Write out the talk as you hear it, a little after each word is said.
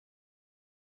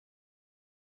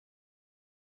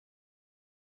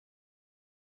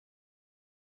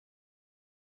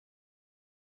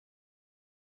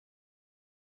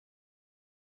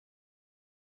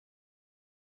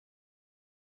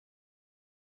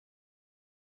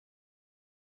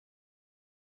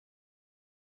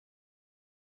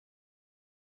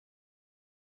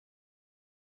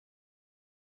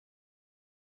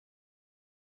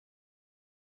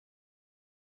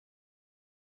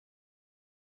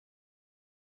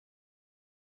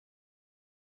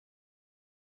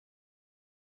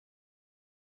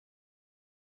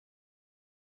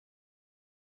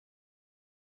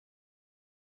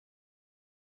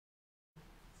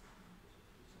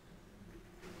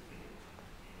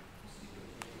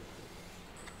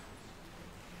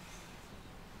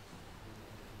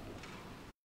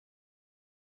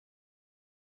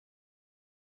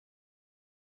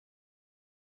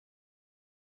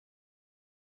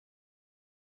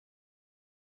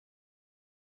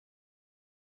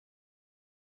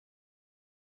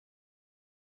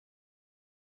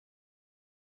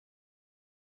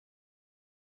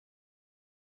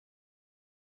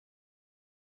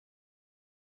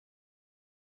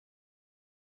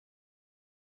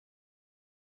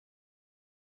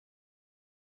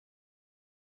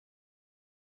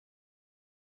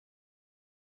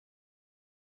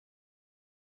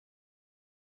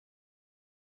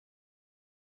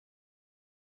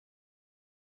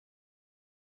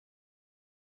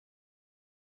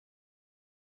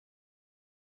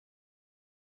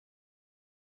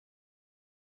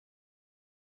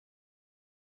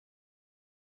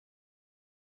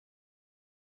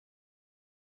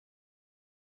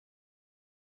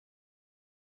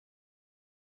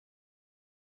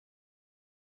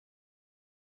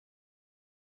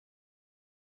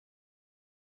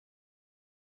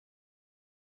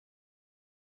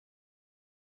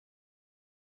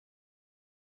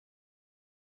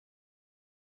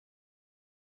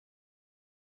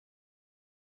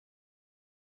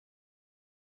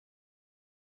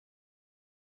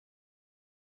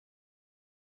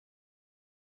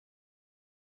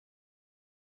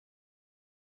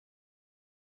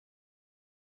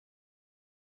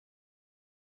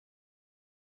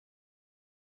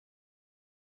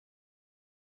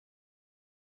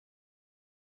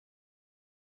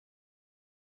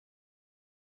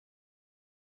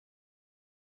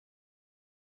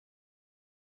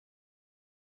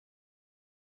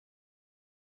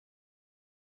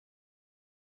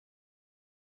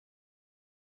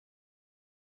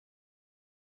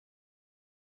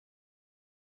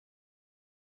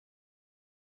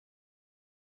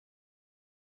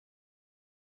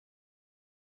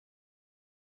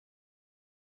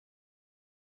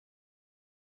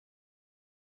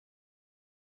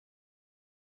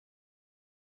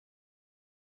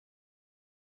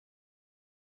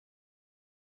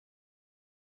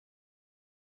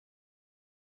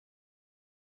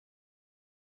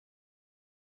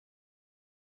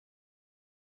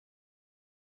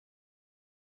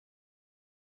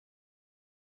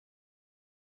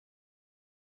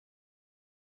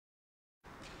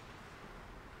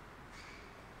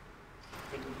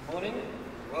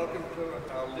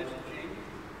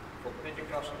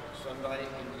Pentecost Sunday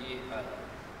in Year 8.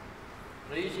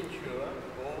 Please ensure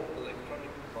all electronic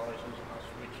devices are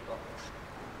switched off.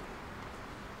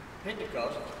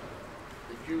 Pentecost,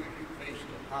 the Jewish feast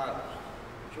of harvest,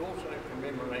 which also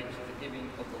commemorates the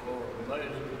giving of the law of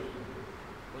Moses,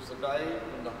 was the day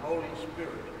when the Holy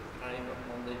Spirit came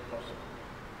upon the apostles.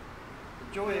 The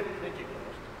joy of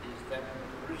Pentecost is that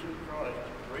the risen Christ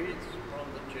breathes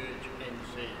upon the church and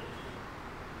says,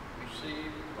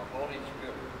 "Receive the Holy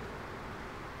Spirit."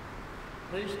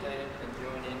 Please stand and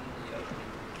join in the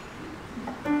opening.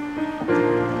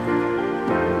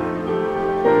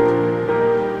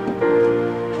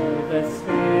 The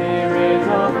Spirit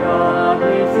of God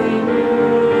lives in you.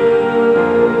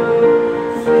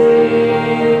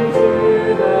 Sing to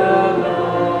the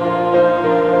Lord.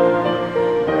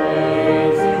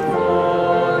 Praise Him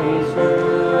for His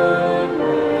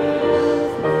goodness.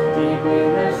 Deep in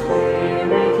the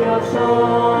Spirit your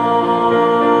song.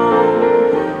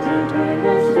 Deep in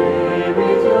the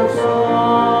Spirit your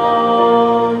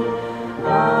song.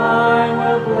 I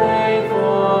will play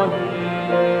for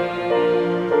Him.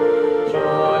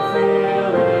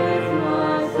 Joy-filled is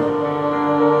my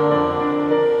song.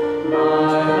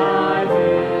 My life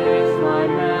is my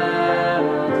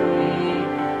melody.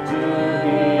 To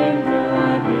Him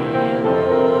God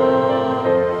belong.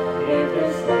 If the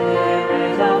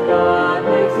Spirit of God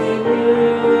lives in you,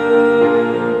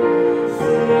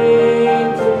 sing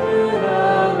to the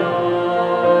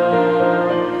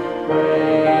Lord.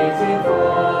 Praise Him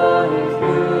for His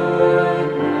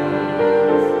goodness.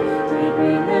 Deep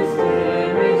in the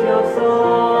Spirit your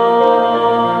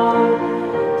song.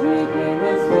 Deep in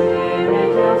the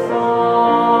Spirit your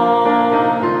song.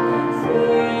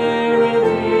 Spirit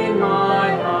in my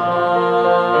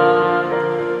heart.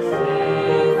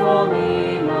 Sing for me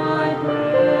my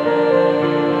bread.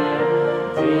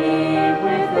 Deep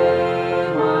within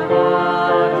my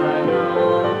heart I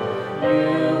know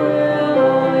you will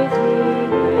always be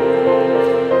there.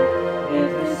 If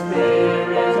the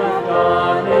Spirit of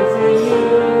God lives in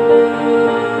you,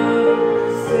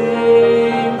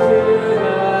 sing to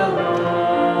the Lord.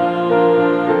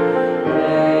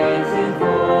 Praise Him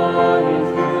for His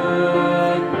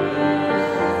goodness.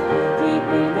 Deep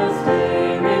in the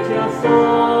Spirit your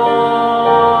song.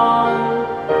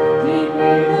 Deep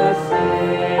in the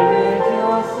Spirit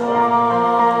your song.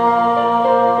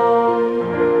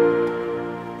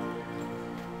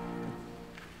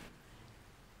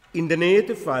 In the name of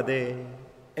the Father,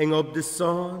 and of the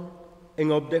Son,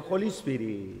 and of the Holy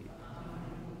Spirit.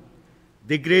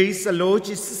 The grace of Lord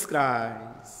Jesus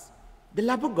Christ, the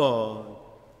love of God,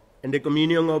 and the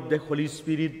communion of the Holy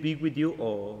Spirit be with you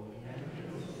all.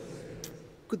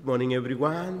 Good morning,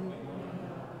 everyone.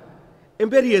 In a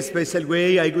very special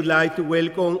way, I would like to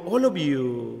welcome all of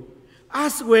you.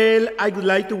 As well, I would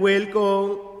like to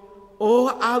welcome all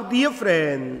our dear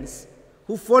friends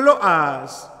who follow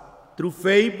us through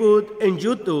Facebook and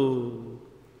YouTube.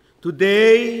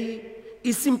 Today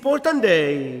is an important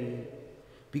day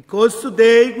because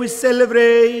today we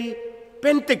celebrate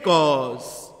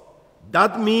Pentecost.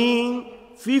 That means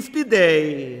 50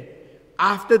 days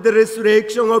after the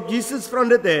resurrection of Jesus from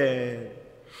the dead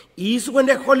is when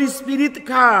the Holy Spirit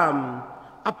came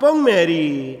upon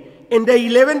Mary and the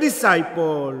 11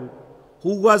 disciples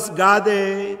who was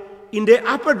gathered in the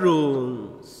upper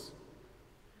rooms.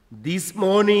 This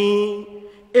morning,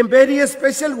 in a very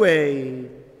special way,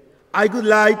 I would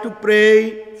like to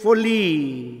pray for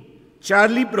Lee,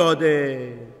 Charlie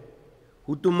brother,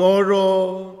 who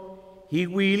tomorrow he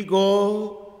will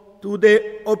go to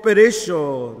the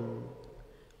operation.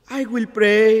 I will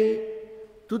pray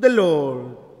to the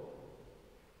Lord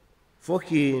for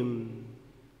him.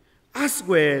 As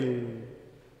well,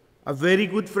 a very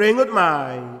good friend of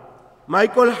mine,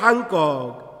 Michael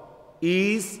Hancock,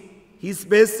 is his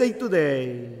birthday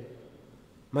today.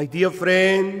 My dear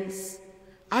friends,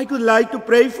 I would like to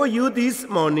pray for you this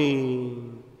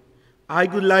morning. I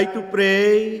would like to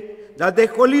pray that the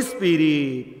Holy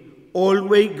Spirit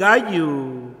always guide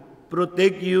you,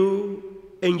 protect you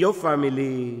and your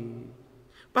family.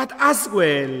 But as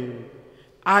well,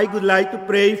 I would like to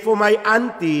pray for my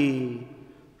auntie,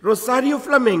 Rosario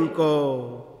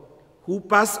Flamenco, who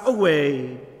passed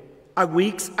away a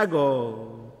week ago.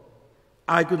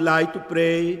 I would like to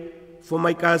pray for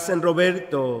my cousin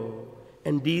Roberto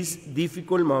in these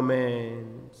difficult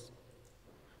moments.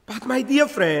 But my dear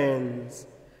friends,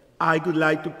 I would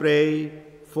like to pray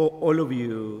for all of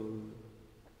you.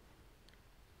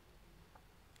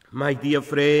 My dear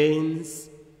friends,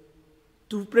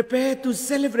 to prepare to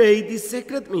celebrate this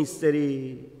sacred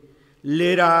mystery,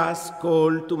 let us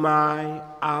call to mind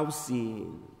our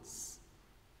sins.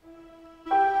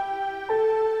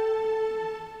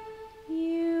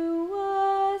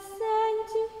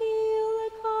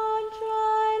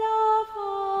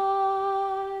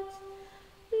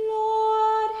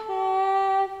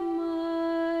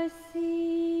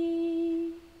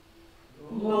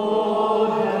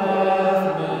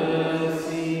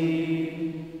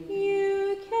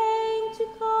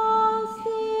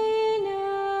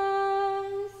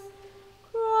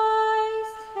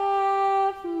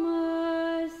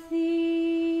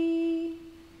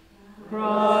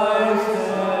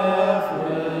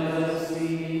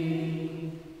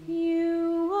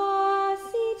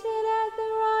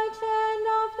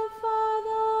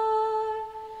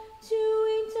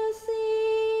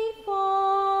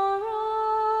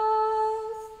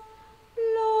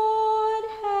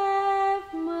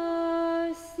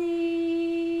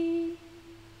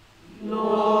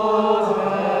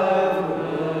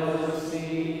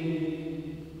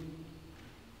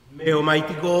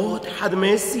 Almighty God have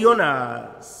mercy on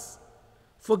us,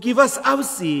 forgive us our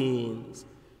sins,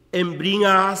 and bring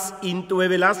us into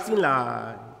everlasting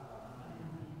life.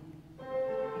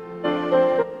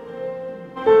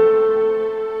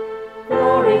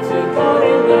 Glory to God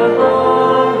in the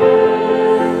highest,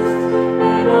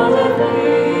 and on the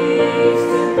peace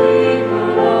to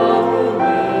people of the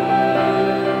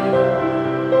world.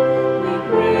 We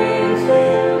praise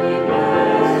you, we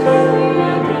bless you, we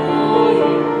adore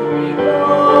you, we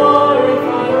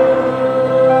glorify you.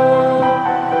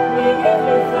 We give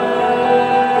you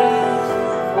thanks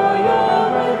for your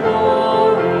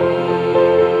glory.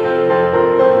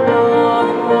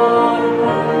 Lord God,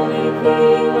 Holy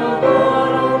King, O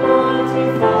God, Almighty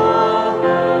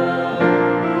Father.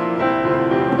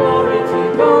 Glory to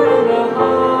God in the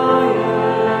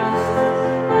highest,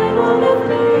 and on the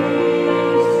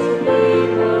peace to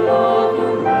people of the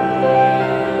world.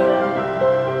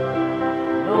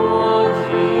 Lord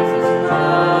Jesus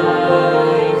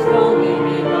Christ, only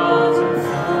begotten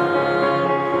Son,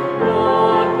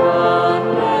 Lord God,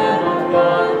 Lamb of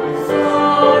God,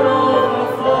 Son of the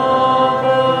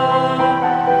Father,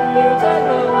 you take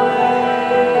away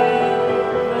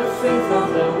the sins of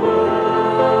the world.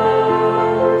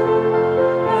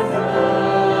 Have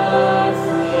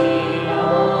mercy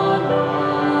on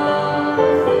us.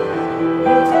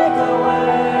 You take away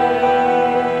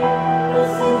the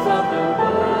sins of the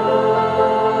world.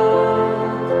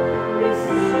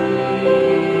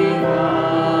 Receive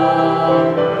our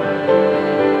prayer.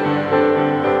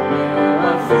 You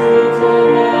are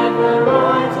seated at the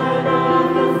right hand of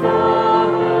the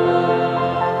Father.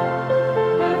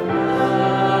 Have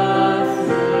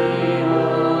mercy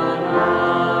on us.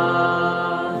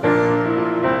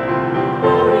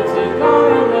 Glory to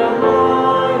God in the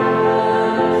highest,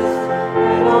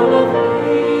 and on the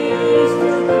peace to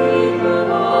people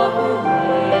of the world.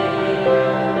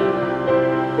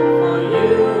 For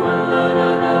you alone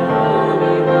are the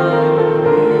Holy One,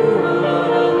 you alone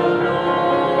are the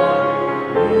Lord,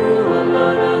 you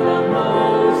alone are the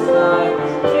Most High,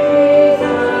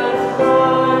 Jesus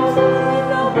Christ, with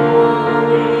the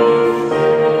Holy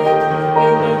Spirit,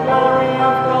 in the glory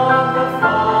of God the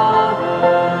Father.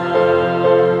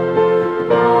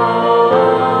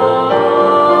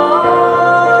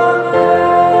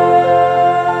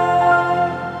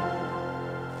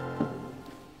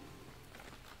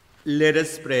 Let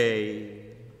us pray.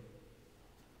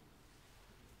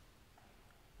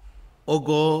 O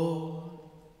God,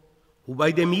 who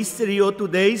by the mystery of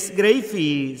today's great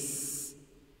feast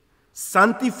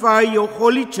sanctify your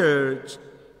holy church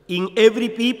in every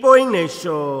people and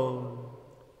nation,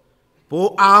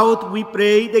 pour out, we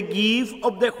pray, the gift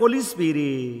of the Holy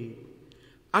Spirit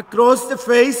across the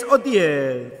face of the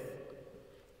earth,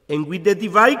 and with the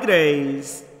divine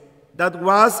grace that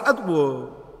was at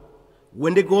work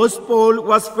when the gospel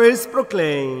was first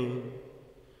proclaimed,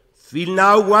 fill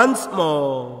now once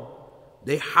more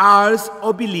the hearts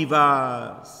of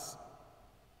believers.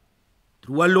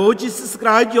 Through our Lord Jesus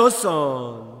Christ, your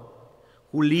Son,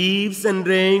 who lives and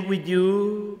reigns with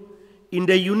you in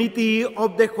the unity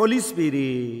of the Holy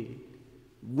Spirit,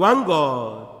 one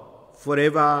God,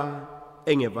 forever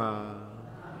and ever. Amen.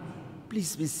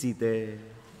 Please be seated.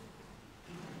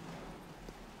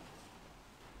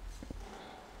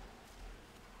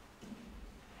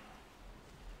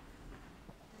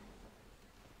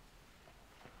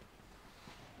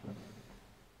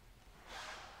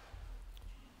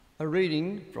 A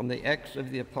reading from the Acts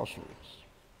of the Apostles.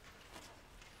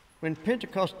 When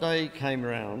Pentecost Day came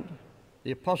round,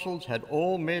 the apostles had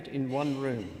all met in one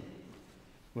room,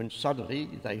 when suddenly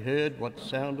they heard what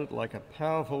sounded like a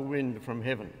powerful wind from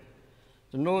heaven,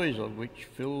 the noise of which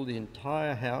filled the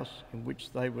entire house in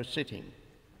which they were sitting.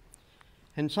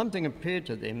 And something appeared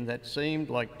to them that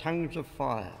seemed like tongues of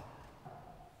fire.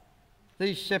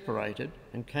 These separated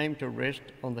and came to rest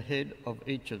on the head of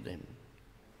each of them.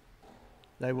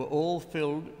 They were all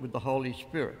filled with the Holy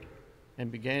Spirit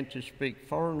and began to speak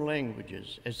foreign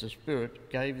languages as the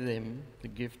Spirit gave them the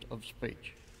gift of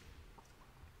speech.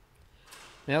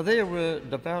 Now there were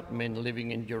devout men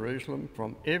living in Jerusalem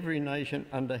from every nation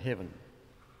under heaven,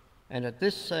 and at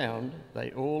this sound they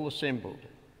all assembled,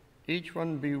 each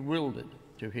one bewildered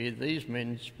to hear these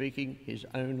men speaking his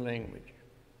own language.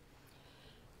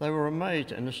 They were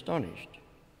amazed and astonished.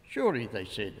 "Surely," they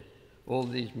said, "all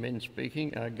these men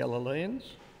speaking are Galileans?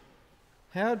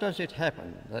 How does it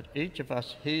happen that each of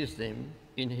us hears them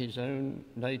in his own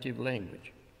native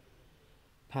language?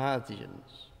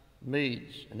 Parthians,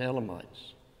 Medes and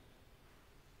Elamites,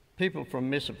 people from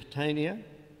Mesopotamia,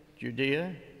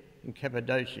 Judea and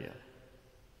Cappadocia,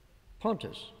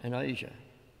 Pontus and Asia,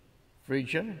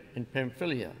 Phrygia and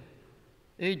Pamphylia,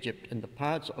 Egypt and the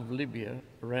parts of Libya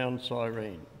around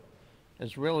Cyrene,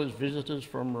 as well as visitors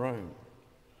from Rome,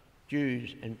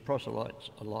 Jews and proselytes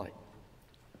alike,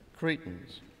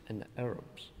 Cretans and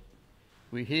Arabs.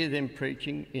 We hear them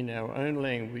preaching in our own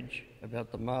language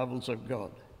about the marvels of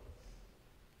God.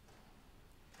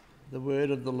 The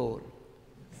word of the Lord.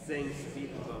 Thanks be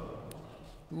to God.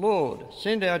 Lord,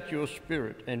 send out your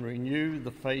Spirit and renew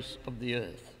the face of the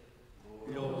earth.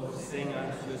 Lord, send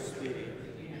out your Spirit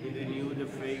and renew the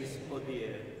face of the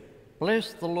earth.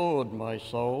 Bless the Lord, my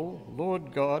soul.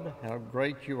 Lord God, how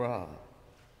great you are.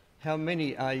 How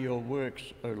many are your works,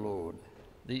 O Lord?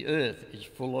 The earth is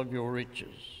full of your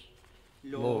riches.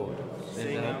 Lord,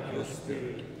 send out your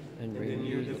Spirit and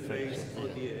renew the face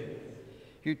of the earth.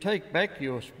 You take back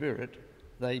your Spirit,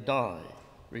 they die,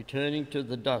 returning to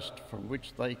the dust from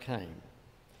which they came.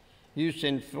 You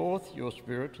send forth your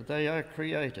Spirit, they are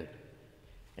created,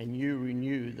 and you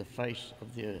renew the face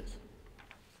of the earth.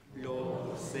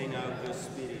 Lord, send out your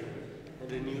Spirit and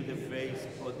renew the face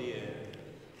of the earth.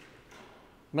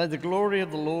 May the glory of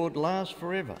the Lord last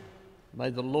forever.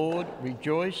 May the Lord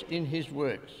rejoice in his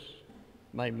works.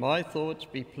 May my thoughts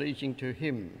be pleasing to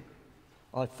him.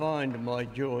 I find my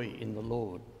joy in the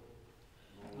Lord.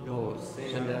 Lord,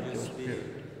 send out your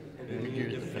Spirit and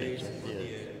renew the face of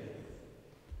the earth.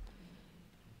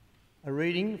 A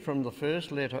reading from the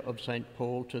first letter of St.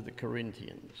 Paul to the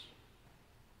Corinthians.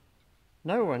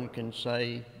 No one can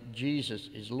say Jesus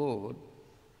is Lord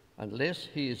unless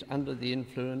he is under the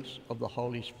influence of the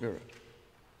Holy Spirit.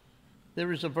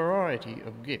 There is a variety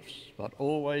of gifts, but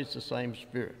always the same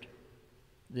Spirit.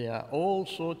 There are all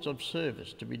sorts of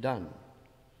service to be done,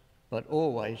 but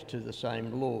always to the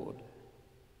same Lord,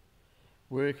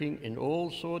 working in all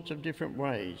sorts of different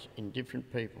ways in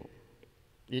different people.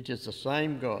 It is the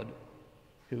same God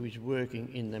who is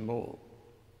working in them all.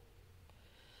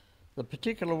 The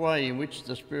particular way in which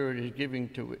the Spirit is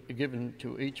given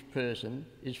to each person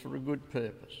is for a good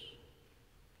purpose.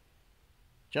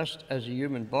 Just as a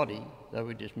human body, though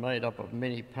it is made up of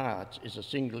many parts, is a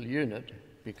single unit,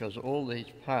 because all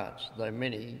these parts, though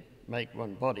many, make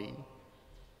one body,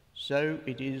 so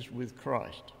it is with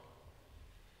Christ.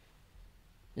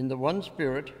 In the one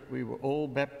Spirit we were all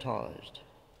baptized,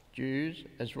 Jews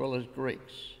as well as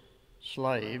Greeks,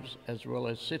 slaves as well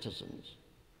as citizens,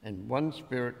 and one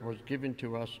Spirit was given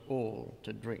to us all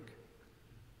to drink.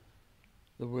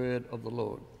 The word of the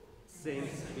Lord.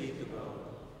 Thanks be to God.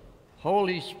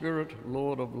 Holy Spirit,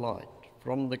 Lord of light,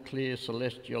 from the clear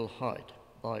celestial height,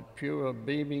 thy pure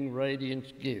beaming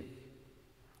radiance give.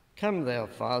 Come, thou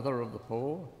Father of the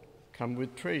poor, come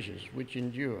with treasures which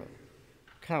endure.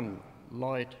 Come,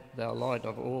 light, thou light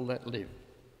of all that live.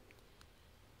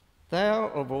 Thou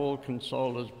of all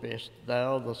consolers best,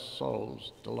 thou the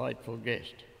soul's delightful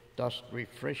guest, dost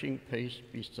refreshing peace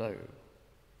bestow.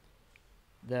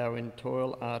 Thou in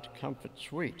toil art comfort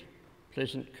sweet,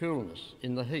 pleasant coolness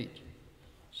in the heat,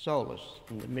 solace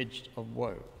in the midst of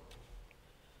woe.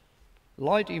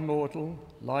 Light immortal,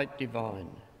 light divine,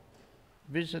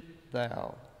 visit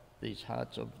thou these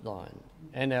hearts of thine,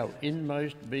 and our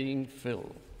inmost being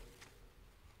fill.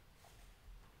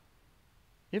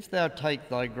 If thou take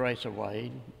thy grace away,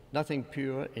 nothing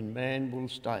pure in man will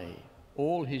stay.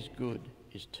 All his good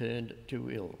is turned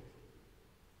to ill.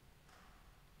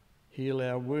 Heal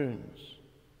our wounds,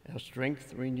 our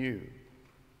strength renew.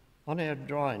 On our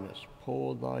dryness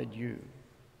pour thy dew.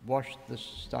 Wash the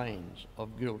stains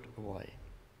of guilt away.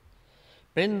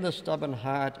 Bend the stubborn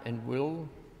heart and will,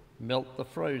 melt the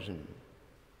frozen,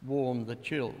 warm the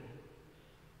chill,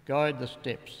 guide the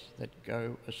steps that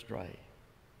go astray.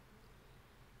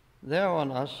 Thou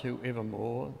on us who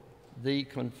evermore thee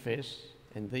confess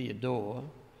and thee adore,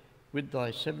 with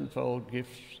thy sevenfold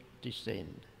gifts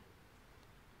descend.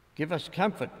 Give us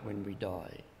comfort when we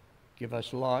die, give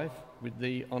us life with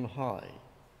thee on high,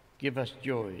 give us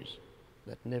joys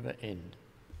that never end.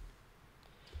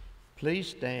 Please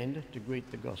stand to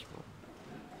greet the gospel.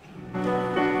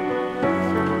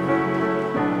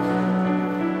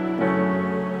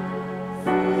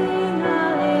 Sing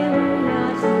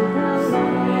hallelujah to the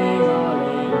Lord.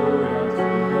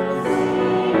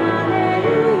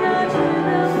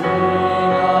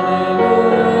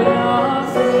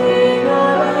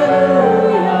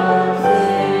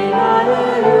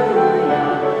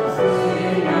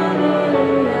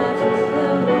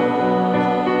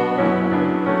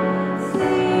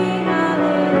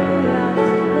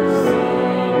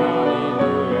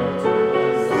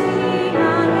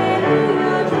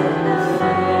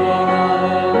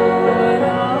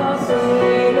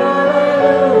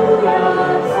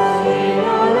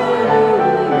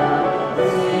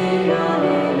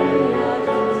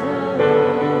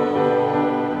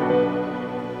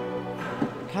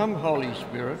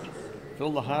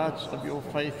 of your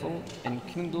faithful and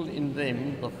kindle in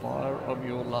them the fire of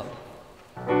your love.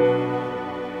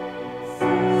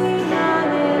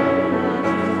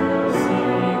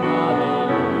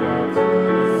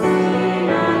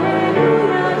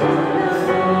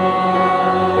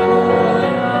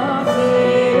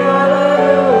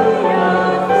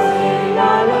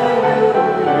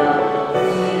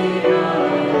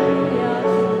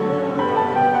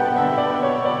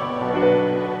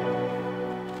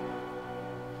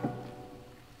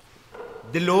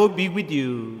 The Lord be with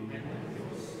you.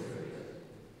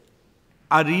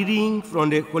 A reading from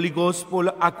the Holy Gospel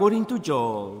according to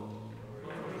John.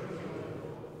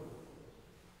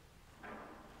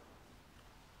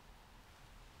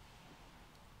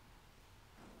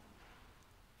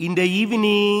 In the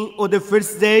evening of the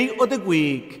first day of the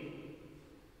week,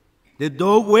 the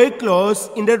doors were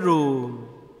closed in the room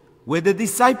where the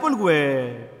disciples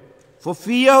were, for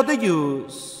fear of the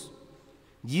Jews.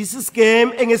 Jesus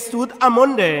came and stood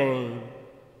among them.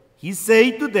 He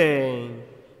said to them,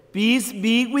 "Peace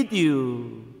be with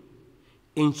you,"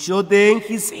 and showed them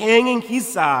his hand and his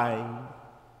side.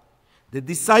 The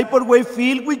disciples were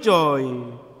filled with joy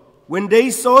when they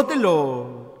saw the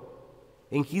Lord.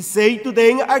 And he said to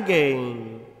them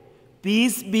again,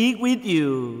 "Peace be with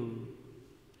you.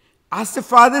 As the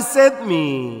Father sent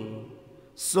me,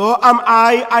 so am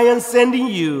I am sending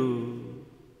you."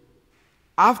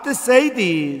 After saying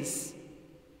this,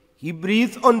 he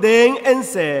breathed on them and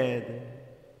said,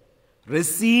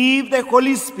 "Receive the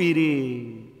Holy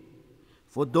Spirit.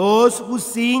 For those who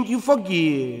sin you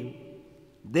forgive,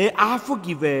 they are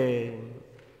forgiven.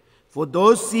 For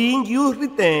those sin you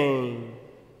retain,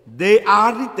 they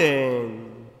are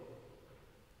retained."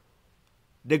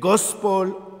 The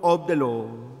Gospel of the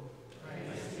Lord.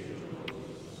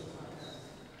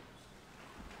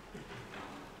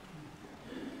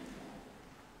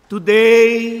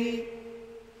 Today,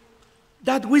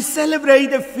 that we celebrate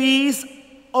the feast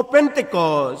of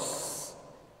Pentecost,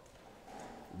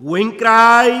 when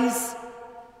Christ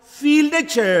filled the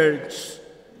church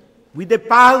with the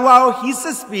power of his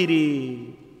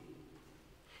Spirit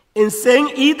and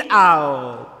sent it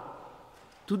out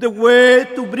to the world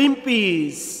to bring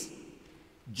peace,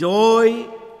 joy,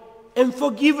 and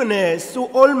forgiveness to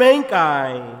all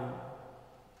mankind.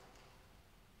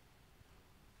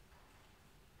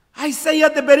 I say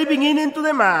at the very beginning to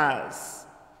the Mass,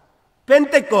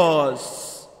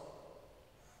 Pentecost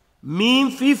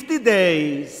means 50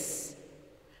 days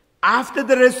after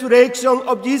the resurrection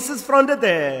of Jesus from the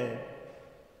dead.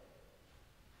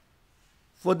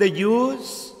 For the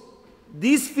Jews,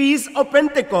 this feast of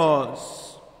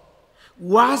Pentecost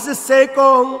was the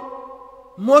second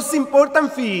most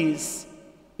important feast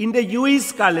in the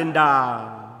Jewish calendar.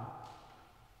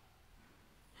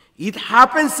 It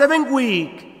happened 7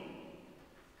 weeks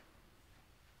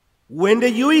when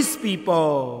the Jewish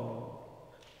people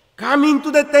come into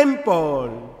the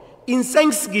temple in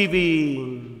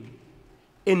thanksgiving,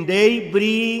 and they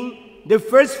bring the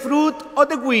first fruit of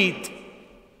the wheat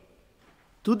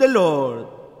to the Lord.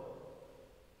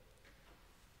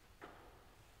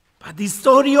 But the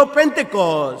story of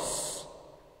Pentecost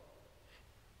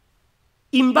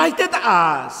invited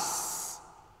us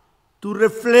to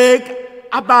reflect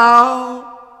about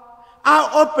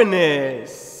our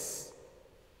openness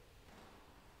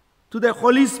to the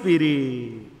Holy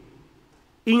Spirit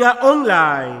in our own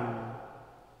life,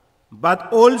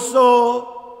 but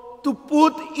also to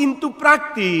put into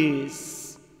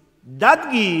practice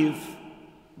that gift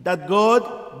that God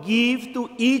gives to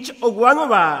each one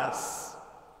of us.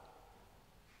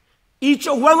 Each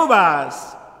one of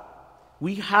us,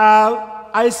 we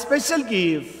have a special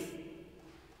gift.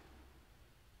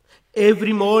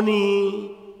 Every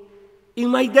morning in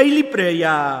my daily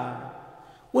prayer,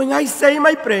 when I say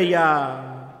my prayer,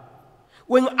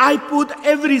 when I put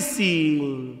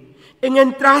everything and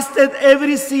entrusted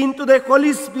everything to the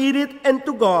Holy Spirit and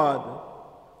to God,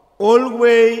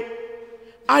 always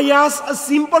I ask a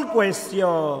simple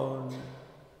question.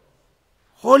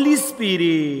 Holy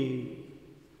Spirit,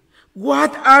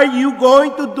 what are you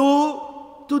going to do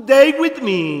today with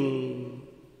me?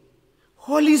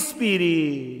 Holy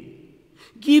Spirit,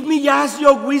 give me just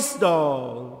your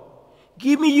wisdom.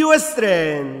 Give me your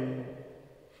strength.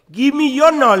 Give me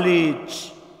your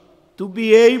knowledge to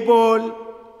be able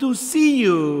to see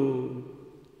you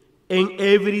in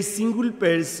every single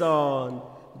person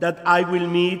that I will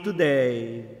meet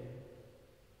today.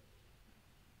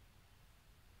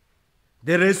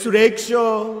 The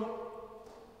resurrection,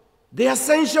 the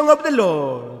ascension of the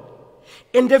Lord,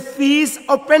 and the feast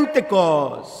of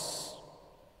Pentecost,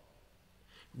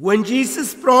 when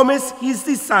Jesus promised his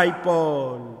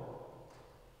disciples,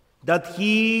 that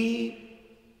he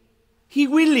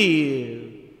will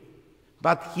live,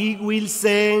 but he will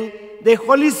send the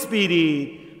Holy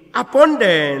Spirit upon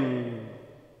them.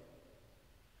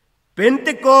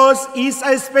 Pentecost is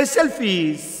a special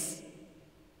feast.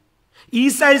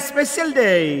 It's a special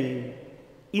day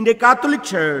in the Catholic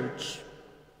Church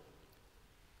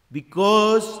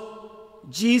because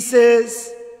Jesus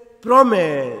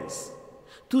promised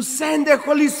to send the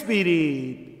Holy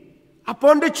Spirit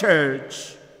upon the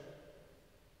church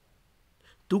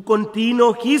to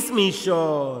continue his mission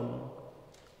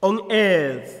on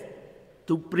earth,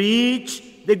 to preach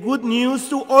the good news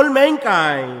to all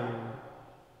mankind.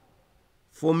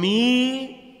 For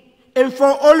me and for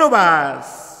all of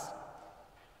us,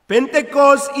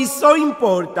 Pentecost is so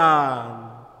important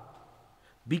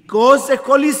because the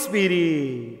Holy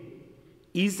Spirit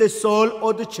is the soul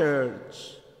of the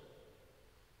church.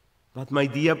 But my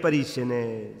dear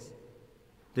parishioners,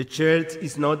 the church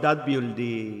is not that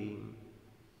building.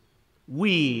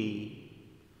 We,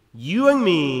 you and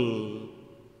me,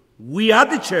 we are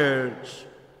the church.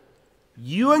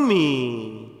 You and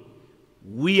me,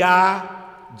 we are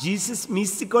Jesus'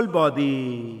 mystical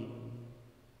body.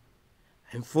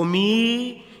 And for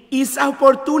me, it's an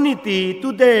opportunity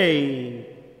today,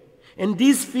 in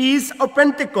this feast of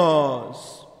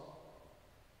Pentecost,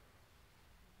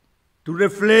 to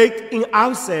reflect in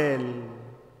ourselves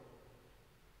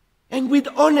and with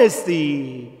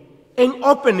honesty and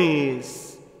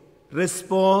openness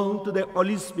respond to the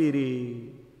Holy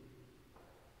Spirit.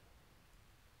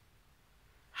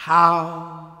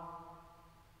 How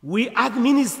we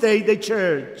administer the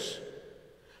church,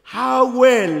 how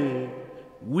well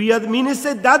we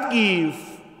administer that gift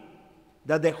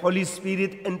that the Holy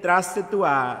Spirit entrusted to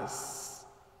us.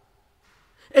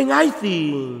 And I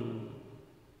think,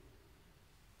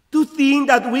 two things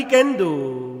that we can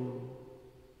do.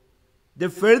 The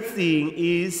first thing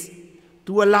is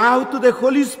to allow to the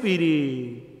Holy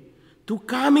Spirit to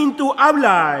come into our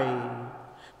life,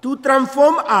 to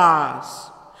transform us,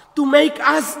 to make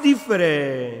us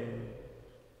different.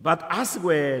 But as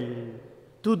well,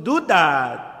 to do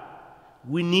that,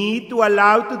 we need to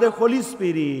allow to the Holy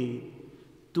Spirit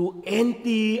to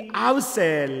empty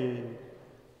ourselves,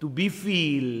 to be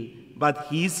filled by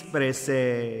His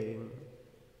presence.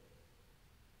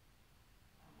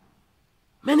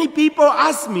 Many people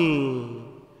ask me,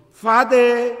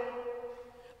 Father,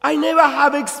 I never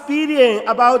have experience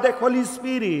about the Holy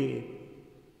Spirit.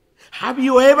 Have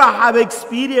you ever had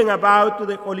experience about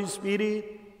the Holy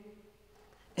Spirit?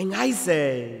 And I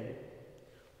say,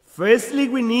 firstly,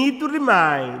 we need to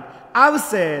remind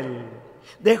ourselves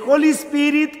the Holy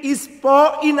Spirit is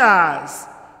poured in us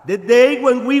the day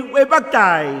when we were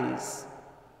baptized.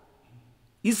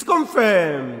 It's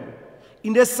confirmed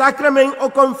in the sacrament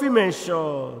of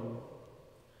confirmation.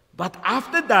 But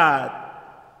after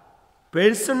that,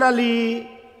 personally,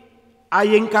 I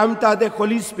encountered the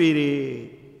Holy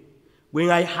Spirit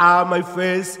when I had my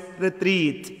first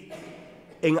retreat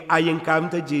and I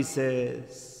encountered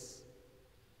Jesus.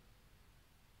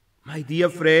 My dear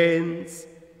friends,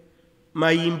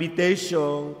 my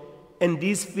invitation in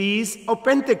this feast of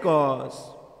Pentecost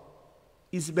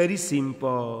is very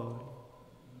simple.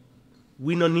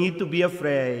 We don't need to be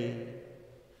afraid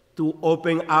to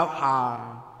open our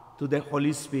heart to the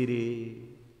Holy Spirit.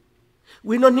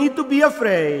 We don't need to be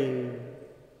afraid.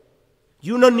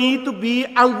 You don't need to be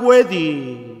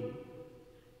unworthy,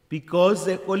 because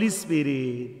the Holy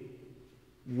Spirit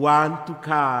wants to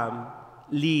come,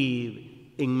 live,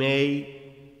 and make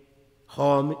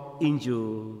home in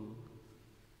you.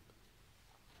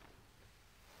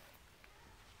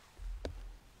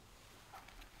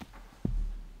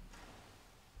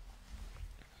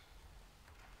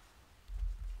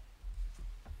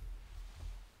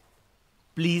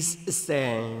 Please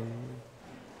stand,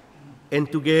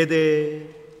 and together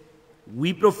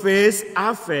we profess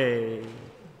our faith.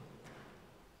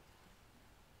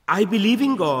 I believe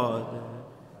in God,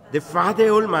 the Father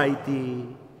Almighty,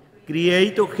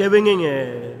 creator of heaven and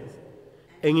earth,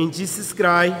 and in Jesus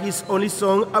Christ, His only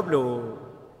Son, our Lord,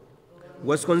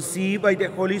 was conceived by the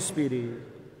Holy Spirit,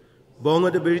 born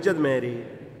of the Virgin Mary,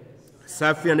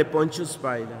 suffered under Pontius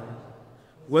Pilate,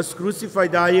 was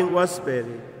crucified, died, and was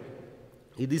buried.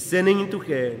 He descended into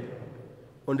hell.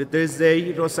 On the third day,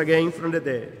 He rose again from the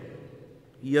dead.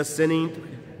 He ascended into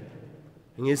heaven,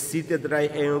 and is seated at the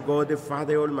right hand of God, the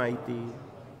Father Almighty.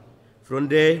 From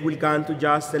there, He will come to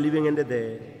judge the living and the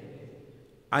dead.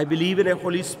 I believe in the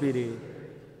Holy Spirit,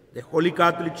 the Holy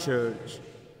Catholic Church,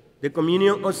 the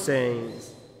communion of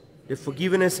saints, the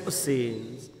forgiveness of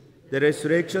sins, the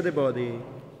resurrection of the body,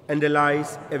 and the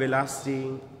life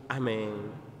everlasting.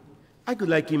 Amen. I would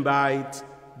like to invite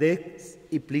Dex,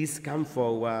 please come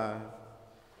forward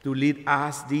to lead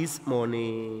us this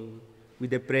morning with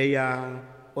the prayer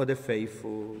of the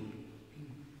faithful.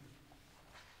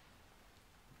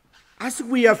 As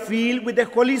we are filled with the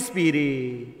Holy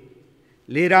Spirit,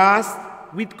 let us,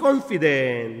 with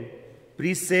confidence,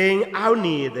 present our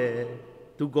need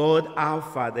to God our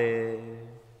Father.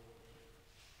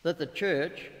 That the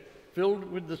Church, filled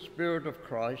with the Spirit of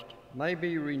Christ, may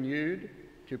be renewed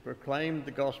to proclaim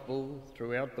the gospel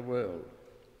throughout the world.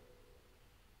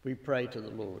 We pray to the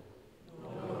Lord.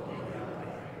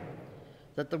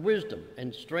 That the wisdom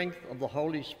and strength of the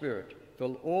Holy Spirit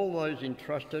fill all those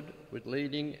entrusted with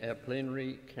leading our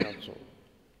plenary council.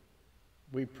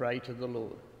 We pray to the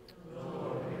Lord.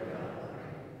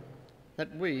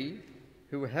 That we,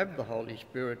 who have the Holy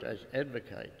Spirit as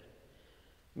advocate,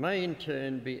 may in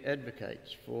turn be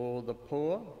advocates for the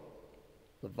poor,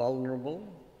 the vulnerable,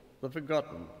 the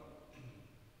forgotten,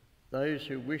 those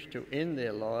who wish to end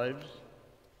their lives,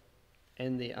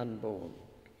 and the unborn.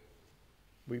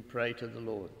 We pray to the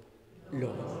Lord.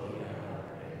 Lord.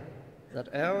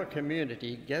 That our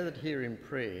community gathered here in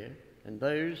prayer and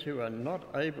those who are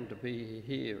not able to be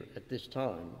here at this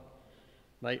time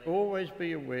may always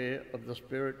be aware of the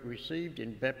Spirit received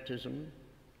in baptism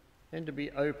and to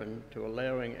be open to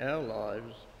allowing our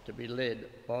lives to be led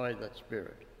by that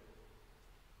Spirit.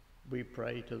 We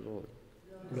pray to the Lord.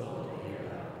 Lord.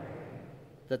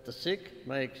 That the sick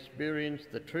may experience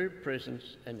the true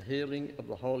presence and healing of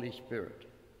the Holy Spirit.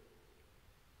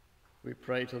 We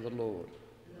pray to the Lord.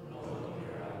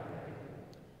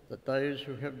 That those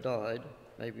who have died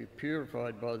may be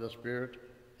purified by the Spirit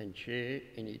and share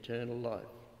in eternal life.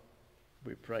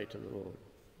 We pray to the Lord.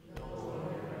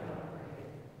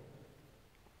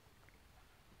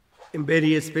 In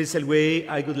very special way,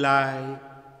 I would like,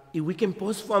 if we can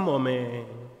pause for a moment,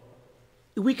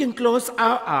 if we can close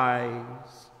our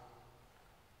eyes,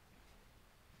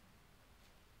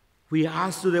 we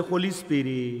ask to the Holy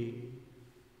Spirit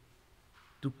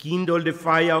to kindle the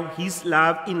fire of His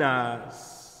love in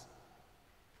us,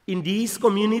 in this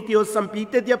community of St.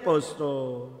 Peter the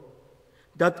Apostle,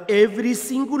 that every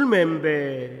single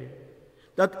member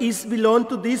that is belong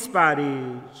to this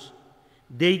parish,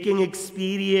 they can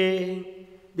experience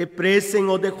the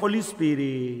presence of the Holy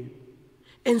Spirit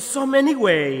in so many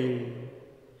ways,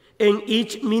 in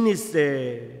each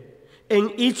minister,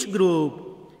 in each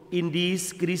group, in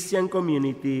this Christian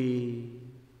community.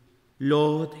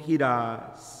 Lord, hear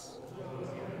us.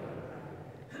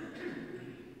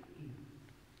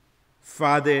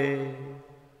 Father,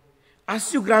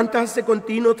 as you grant us the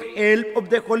continued help of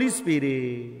the Holy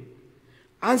Spirit,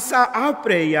 answer our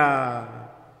prayer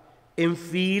and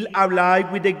fill our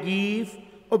life with the gift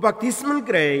of baptismal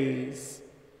grace.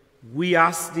 We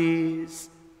ask this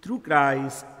through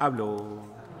Christ our Lord.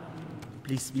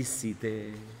 Please be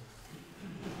seated.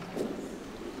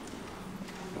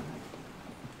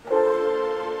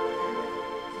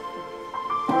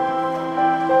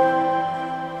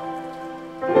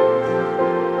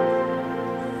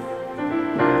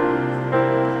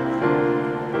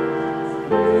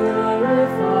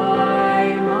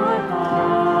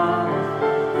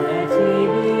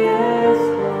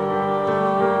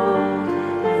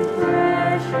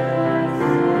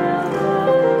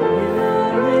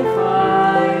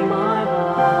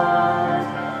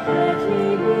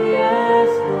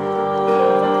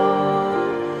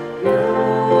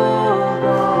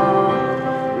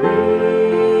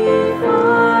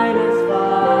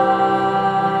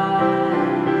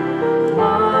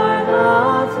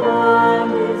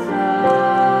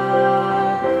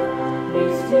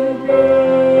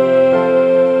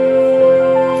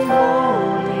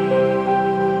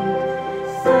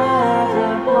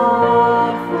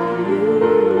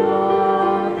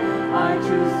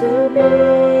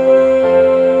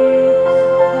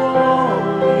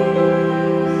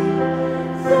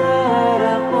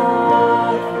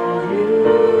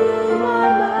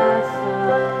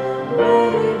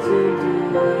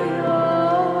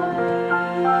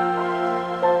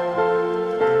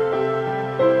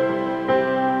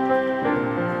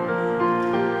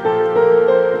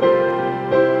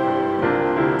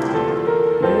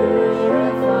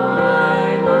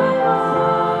 Purify my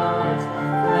heart,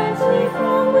 cleanse me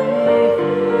from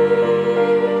within.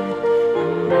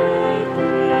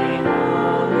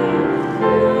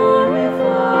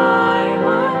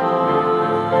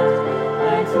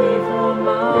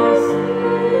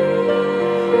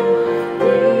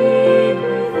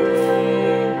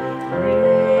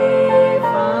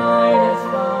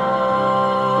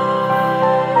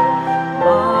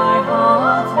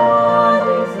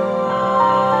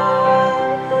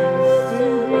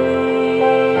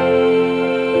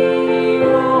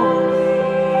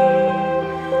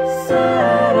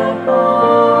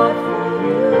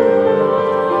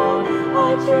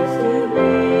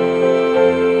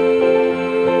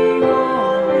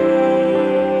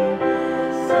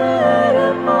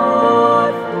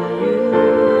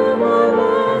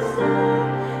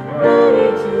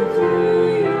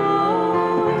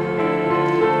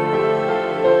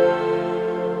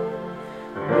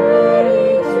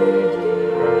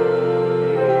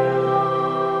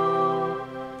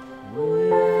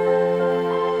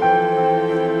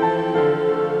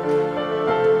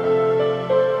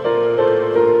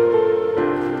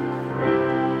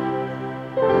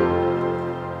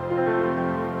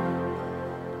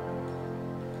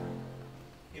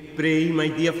 pray, my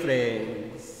dear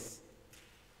friends,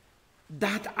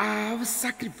 that our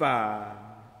sacrifice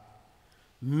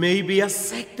may be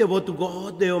acceptable to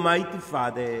God, the Almighty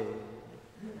Father.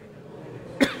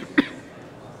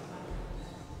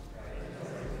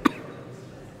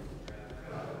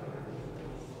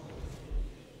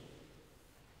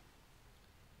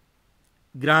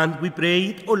 Grant, we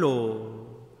pray, O Lord,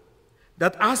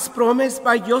 that as promised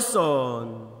by your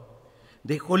Son,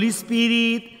 the Holy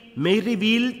Spirit may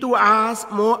reveal to us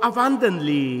more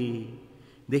abundantly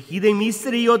the hidden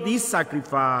mystery of this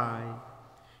sacrifice,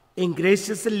 and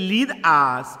graciously lead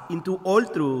us into all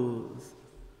truth.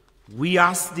 We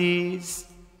ask this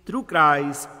through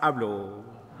Christ our Lord.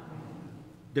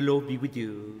 The Lord be with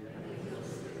you.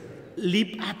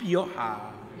 Lift up your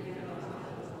heart.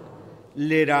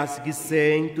 Let us give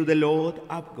thanks to the Lord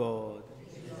our God.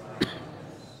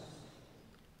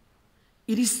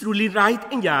 It is truly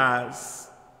right and just,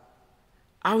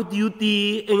 our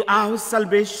duty and our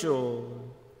salvation,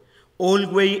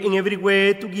 always and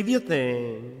everywhere to give you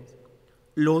thanks,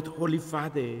 Lord, Holy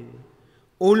Father,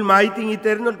 Almighty and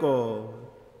eternal God,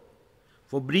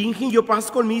 for bringing your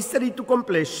Paschal mystery to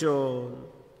completion.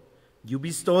 You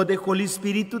bestow the Holy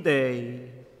Spirit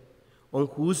today, on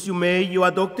whose you made your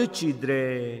adopted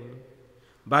children,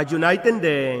 by uniting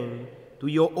them to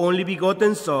your only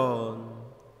begotten Son.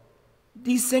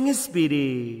 This same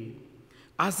Spirit,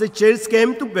 as the Church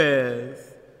came to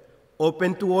birth,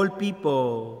 opened to all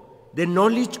people the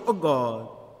knowledge of God,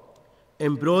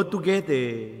 and brought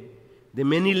together the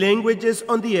many languages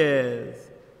on the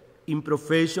earth in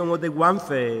profession of the one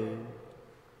faith.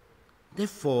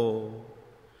 Therefore,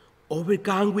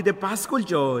 overcome with the Paschal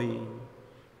joy,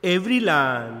 every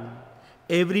land,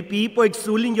 every people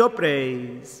exulting your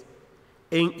praise,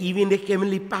 and even the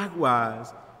heavenly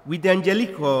powers with the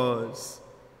angelic hosts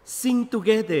sing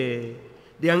together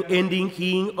the unending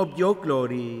hymn of your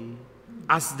glory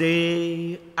as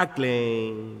they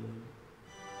acclaim.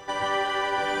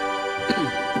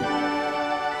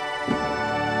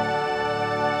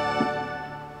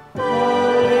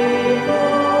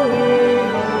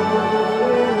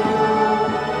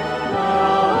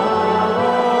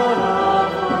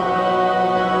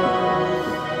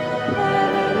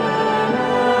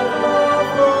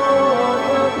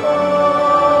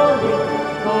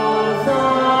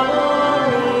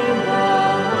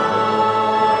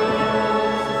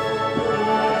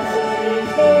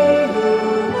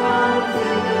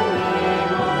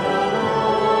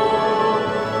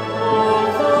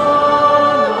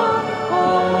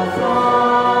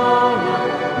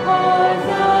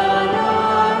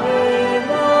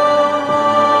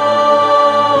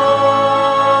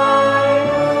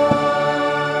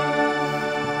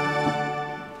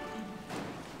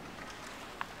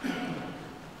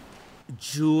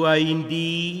 You are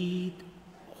indeed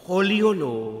holy, O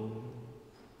Lord,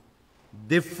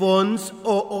 the fonts of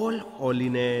all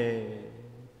holiness.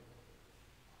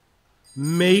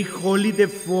 Make holy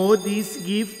therefore this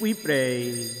gift, we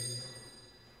pray,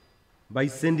 by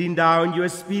sending down your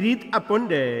Spirit upon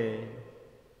them,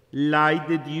 like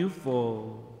the dew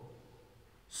fall,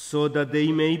 so that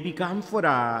they may become for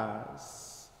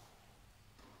us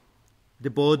the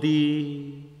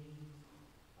body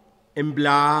and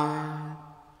blood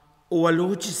of our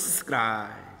Lord Jesus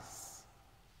Christ.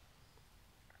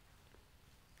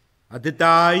 At the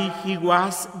time he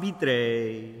was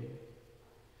betrayed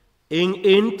and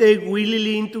entered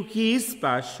willingly into his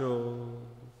passion,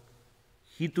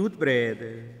 he took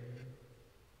bread,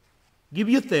 gave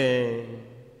you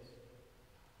thanks,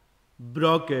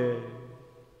 broke it,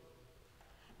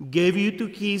 gave you to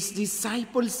his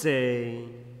disciples,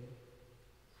 saying,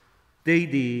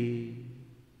 "Take this,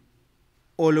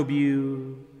 all of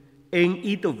you, and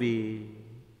eat of it.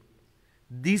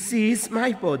 This is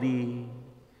my body,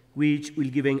 which will be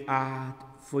given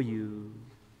out for you."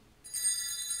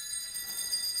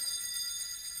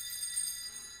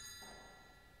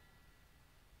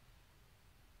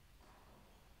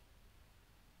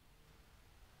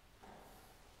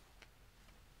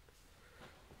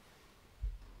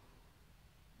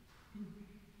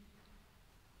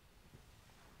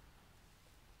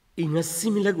 In a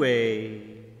similar way,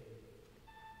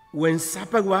 when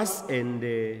supper was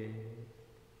ended,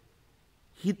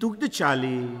 he took the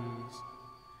chalice,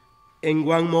 and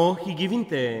one more he gave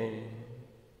them.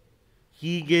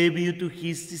 He gave it to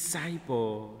his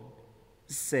disciples,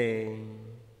 saying,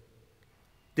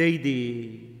 "Take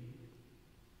this,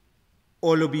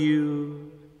 all of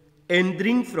you, and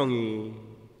drink from it.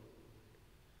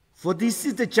 For this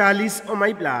is the chalice of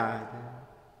my blood,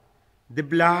 the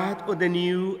blood of the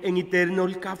new and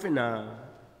eternal covenant,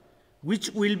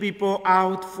 which will be poured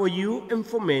out for you and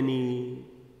for many,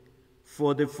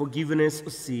 for the forgiveness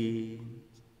of sins.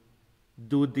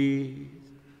 Do this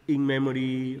in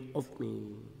memory of me.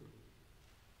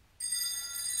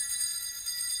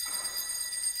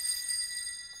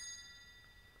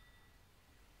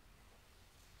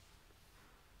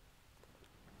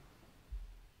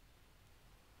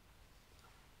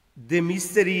 The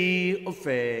mystery of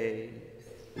faith.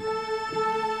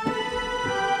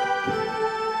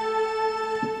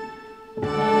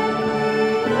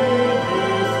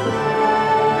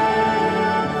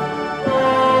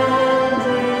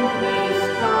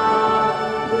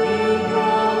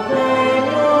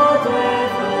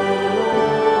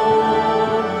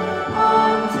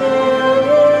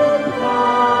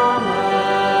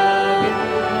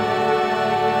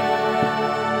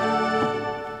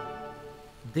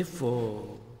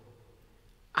 Therefore,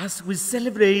 as we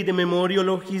celebrate the memorial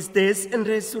of his death and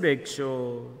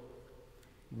resurrection,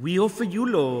 we offer you,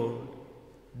 Lord,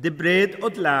 the bread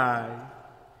of life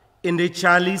and the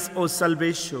chalice of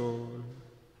salvation,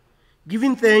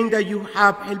 giving thanks that you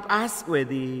have helped us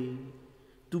worthy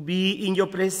to be in your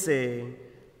presence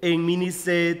and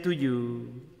minister to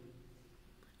you.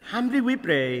 Humbly we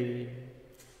pray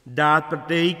that,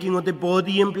 partaking of the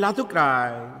body and blood of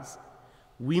Christ,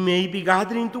 we may be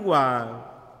gathering to one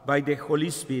by the Holy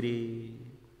Spirit.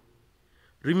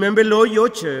 Remember, Lord, your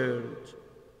church,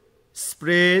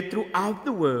 spread throughout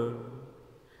the world,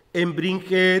 and bring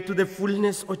her to the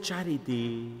fullness of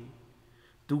charity,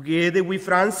 together with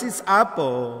Francis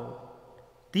Apple,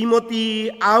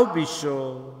 Timothy, our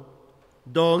bishop,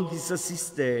 Don, his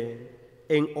assistant,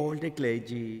 and all the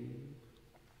clergy.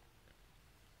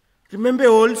 Remember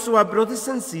also our brothers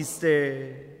and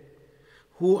sisters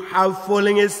who have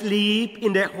fallen asleep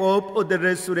in the hope of the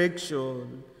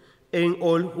resurrection, and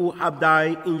all who have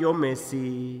died in your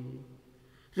mercy.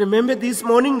 Remember this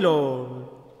morning, Lord,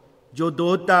 your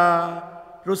daughter,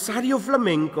 Rosario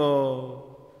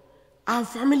Flamenco, our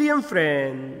family and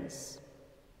friends.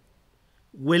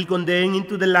 Welcome them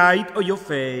into the light of your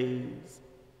face.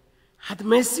 Have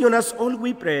mercy on us all,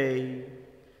 we pray,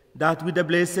 that with the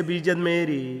Blessed Virgin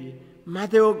Mary,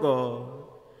 Mother of God,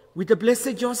 with the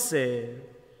Blessed Joseph,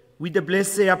 with the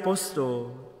blessed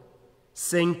Apostle,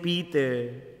 Saint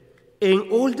Peter,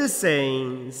 and all the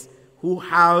saints who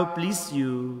have pleased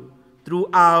you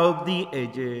throughout the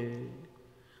ages,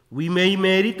 we may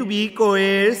merit to be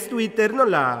co-heirs to eternal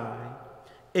life,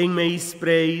 and may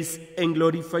praise and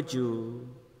glorify you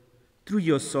through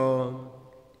your Son,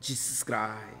 Jesus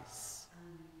Christ.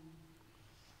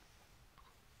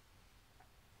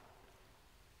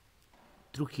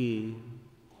 Through him,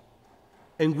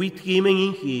 and with him and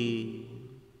in him,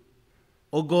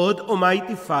 O God,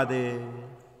 Almighty Father,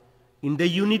 in the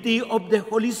unity of the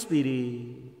Holy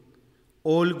Spirit,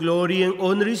 all glory and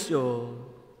honor is yours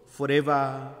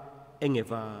forever and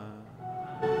ever.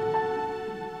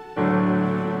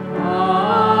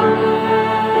 Amen.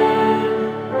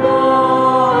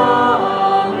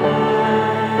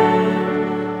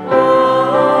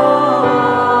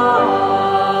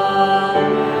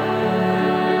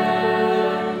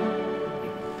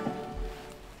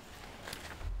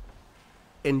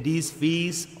 In this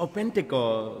feast of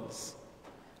Pentecost,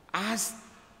 as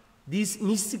this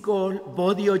mystical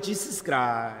body of Jesus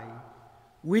Christ,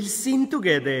 we'll sing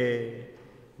together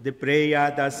the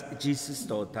prayer that Jesus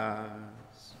taught us.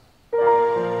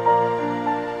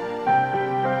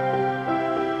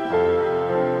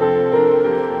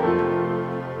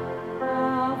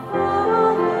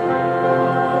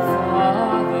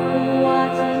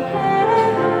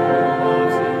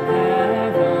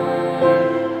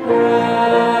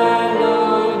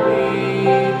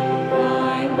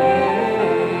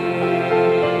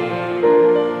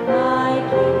 Thy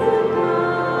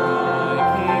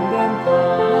kingdom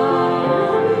come,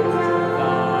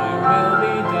 thy will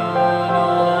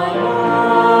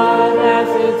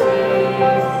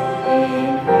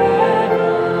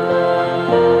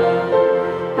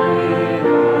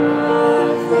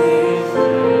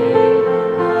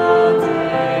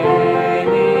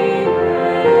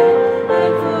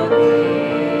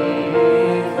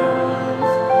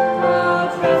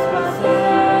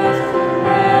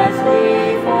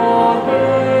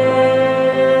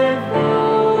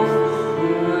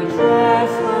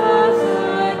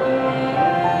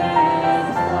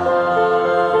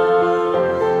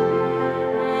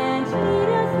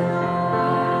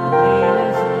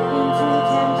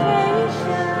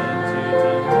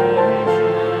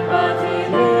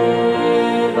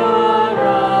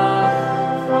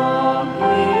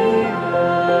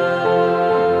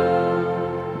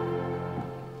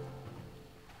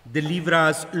Deliver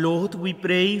us, Lord, we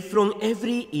pray, from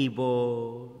every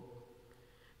evil.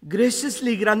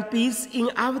 Graciously grant peace in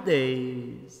our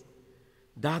days,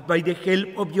 that by the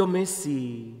help of your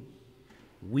mercy,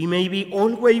 we may be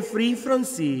always free from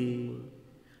sin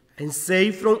and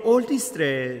safe from all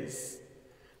distress,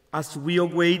 as we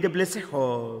await the blessed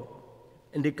hope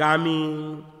and the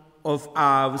coming of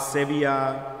our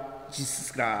Savior, Jesus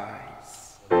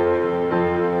Christ.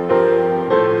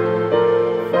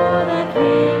 For the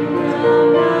kingdom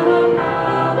and the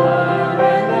power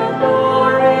and the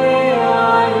glory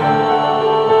are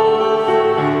yours,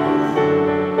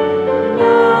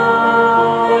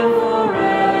 now and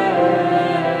forever.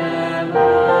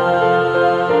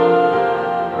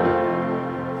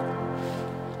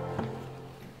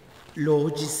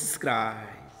 Lord Jesus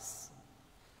Christ,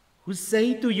 who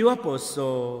say to your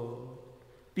apostle,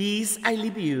 peace I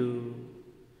leave you,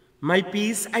 my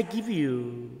peace I give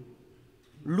you.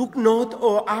 Look not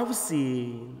on our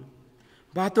sin,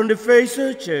 but on the face of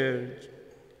the church,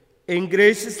 and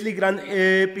graciously grant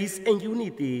her peace and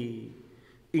unity,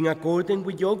 in accordance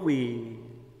with your will,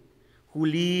 who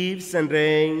lives and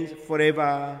reigns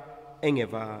forever and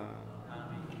ever.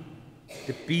 Amen.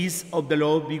 The peace of the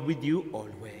Lord be with you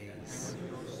always.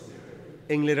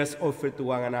 And let us offer to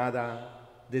one another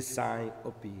the sign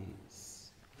of peace.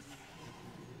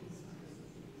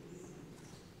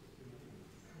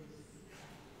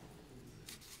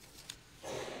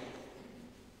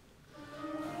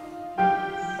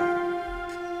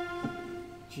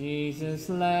 Jesus,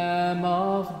 Lamb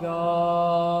of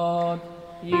God,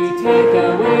 you take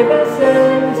away the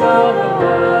sins of the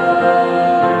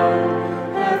world.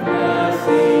 Have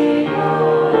mercy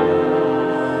on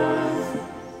us.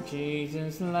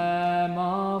 Jesus, Lamb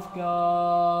of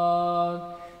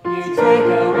God, you take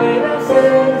away the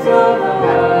sins of the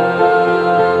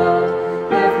world.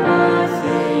 Have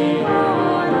mercy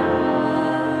on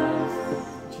us.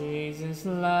 Jesus,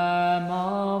 Lamb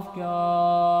of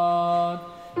God,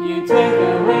 you take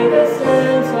away the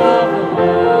sins of the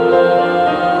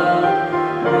world.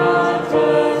 Grant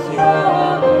us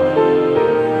your peace.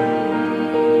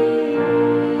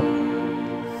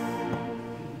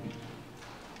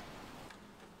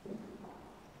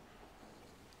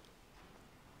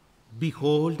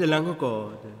 Behold the Lamb of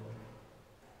God.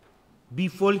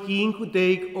 Before him who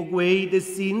take away the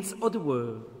sins of the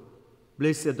world,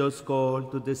 blessed those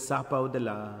called to the supper of the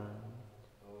Lamb.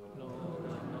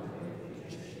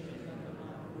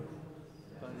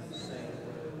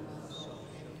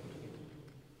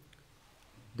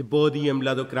 The body and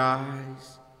blood of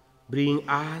Christ bring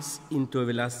us into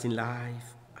everlasting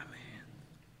life. Amen.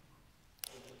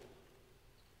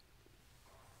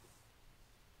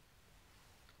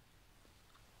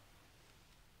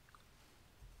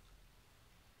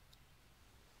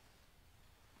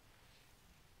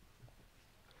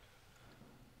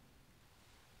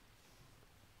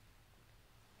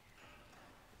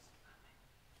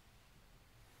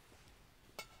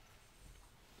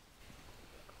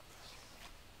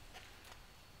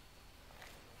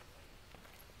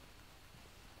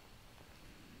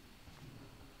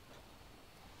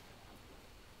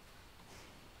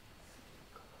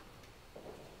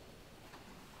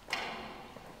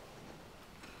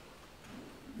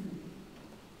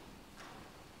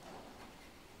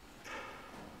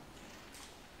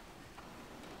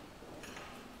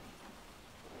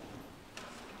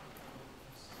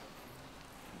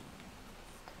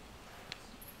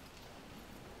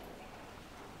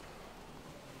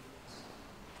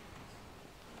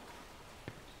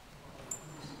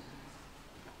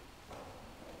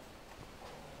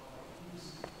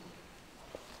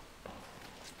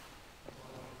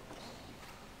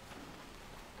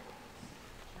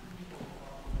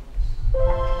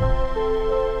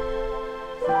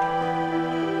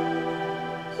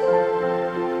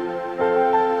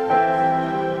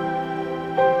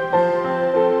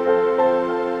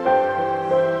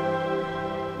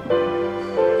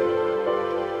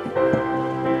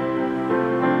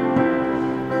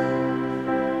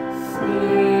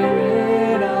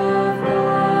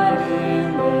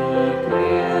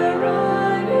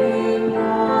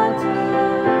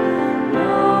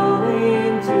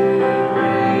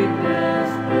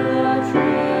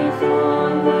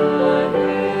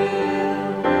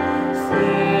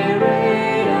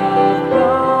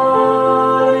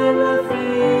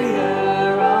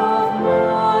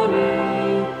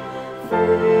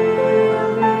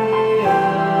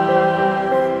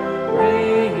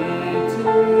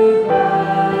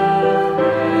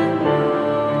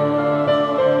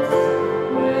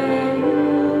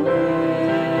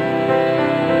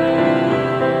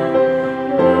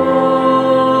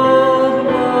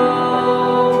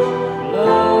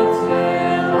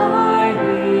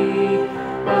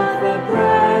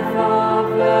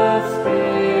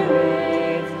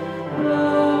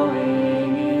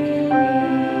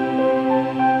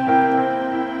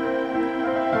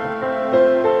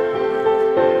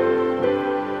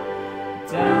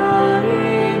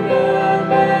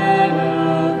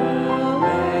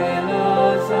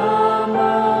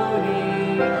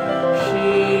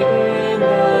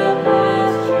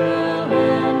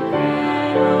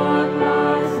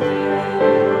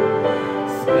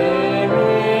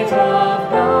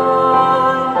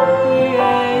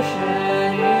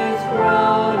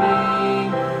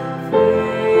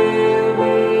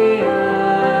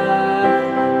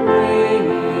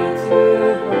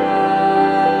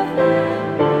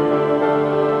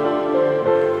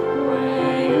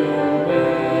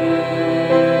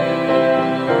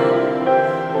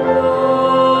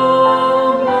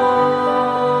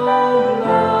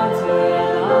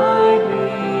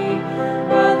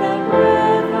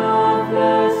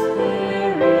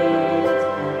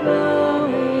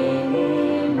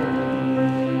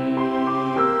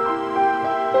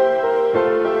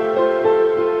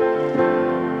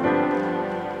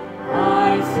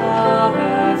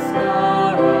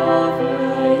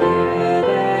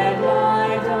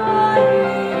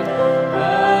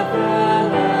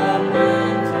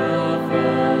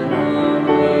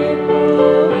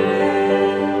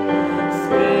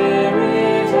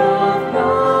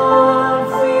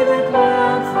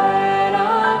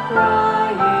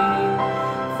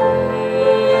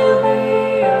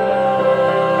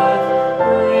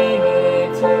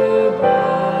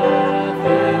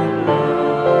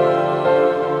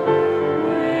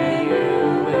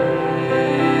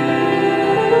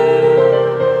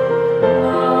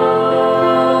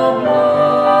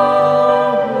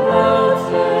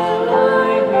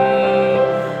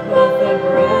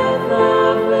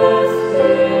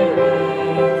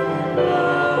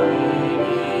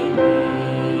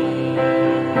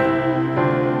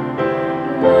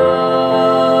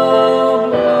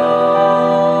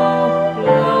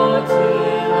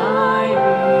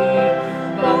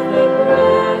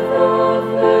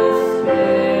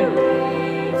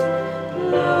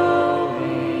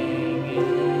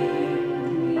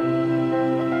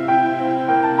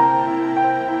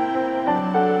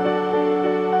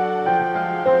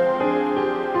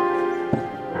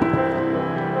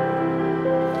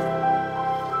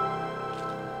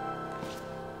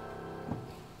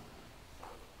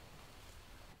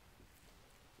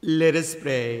 Let us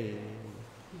pray.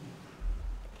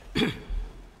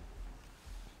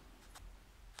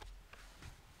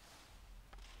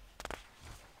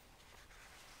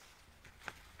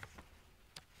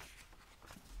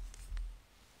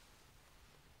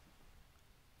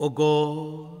 O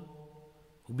God,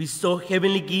 who bestow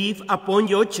heavenly gift upon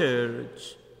your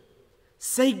church,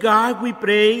 safeguard, we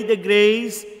pray, the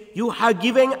grace you have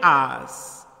given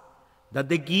us, that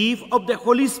the gift of the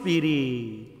Holy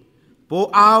Spirit pour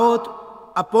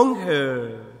out upon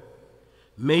her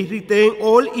may retain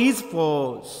all its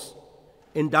force,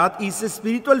 and that is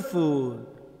spiritual food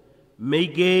may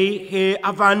gain her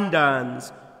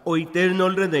abundance or eternal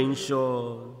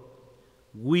redemption.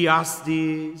 We ask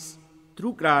this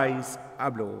through Christ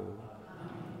our Lord.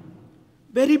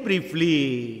 Very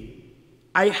briefly,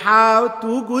 I have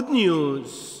two good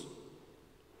news.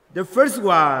 The first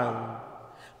one,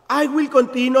 I will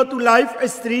continue to live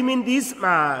streaming this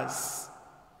Mass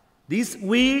this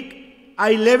week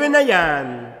at 11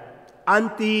 a.m.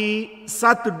 until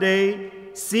Saturday,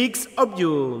 6th of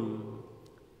June.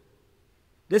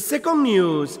 The second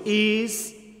news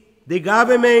is the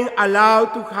government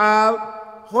allowed to have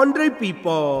 100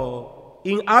 people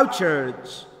in our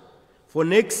church. For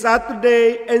next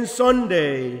Saturday and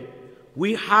Sunday,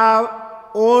 we have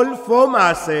all 4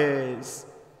 Masses.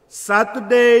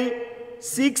 Saturday,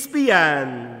 6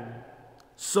 p.m.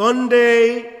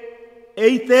 Sunday,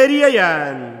 8:30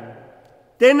 a.m.,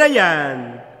 10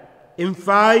 a.m., and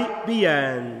 5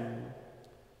 p.m.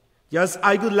 Just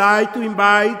I would like to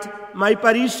invite my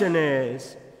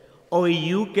parishioners, or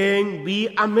you can be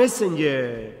a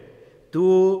messenger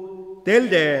to tell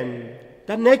them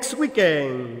that next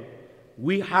weekend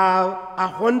we have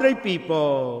 100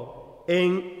 people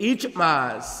in each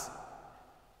Mass.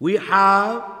 We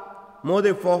have more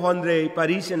than 400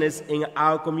 parishioners in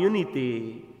our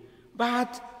community,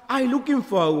 but I'm looking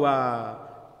forward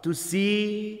to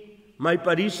see my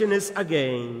parishioners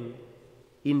again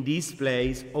in this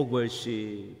place of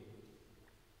worship.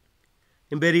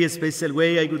 In a very special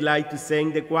way, I would like to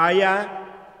thank the choir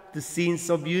to sing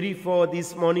so beautiful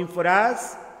this morning for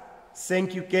us.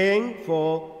 Thank you, Ken,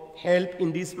 for help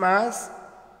in this Mass.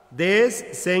 Des,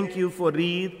 thank you for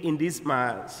read in this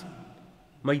Mass.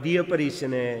 My dear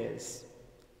parishioners,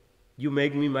 you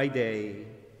make me my day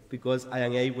because I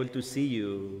am able to see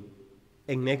you.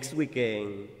 And next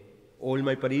weekend, all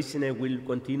my parishioners will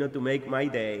continue to make my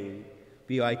day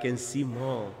because I can see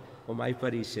more of my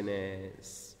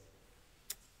parishioners.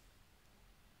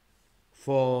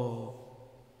 For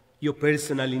your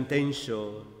personal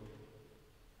intention,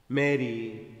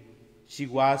 Mary, she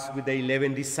was with the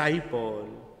 11 disciples.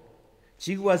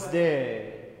 She was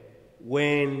there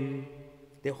when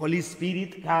the Holy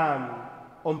Spirit came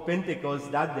on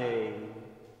Pentecost that day.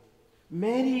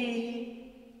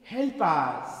 Mary, help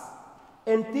us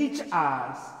and teach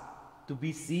us to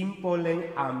be simple and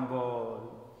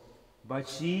humble. But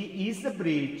she is the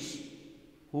bridge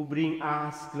who brings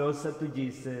us closer to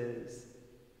Jesus,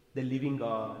 the living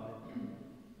God.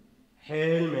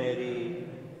 Hail Mary,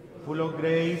 full of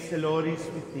grace, the Lord is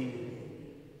with thee.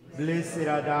 Blessed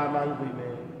art thou among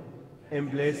women,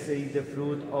 and blessed is the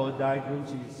fruit of thy womb,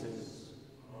 Jesus.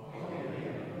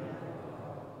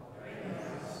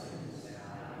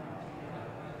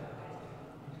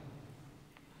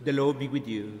 The Lord be with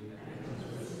you.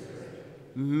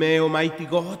 May Almighty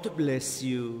God bless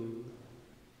you,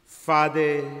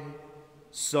 Father,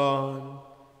 Son,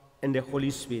 and the Holy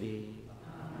Spirit.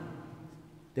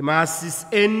 The Mass is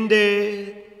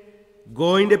ended.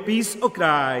 Go in the peace of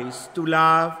Christ to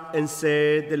love and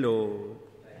serve the Lord.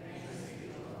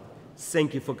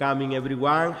 Thank you for coming,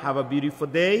 everyone. Have a beautiful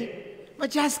day. But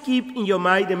just keep in your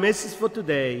mind the message for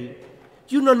today.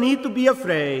 You don't need to be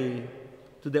afraid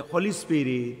to the Holy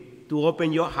Spirit, to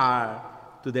open your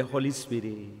heart to the Holy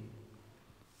Spirit.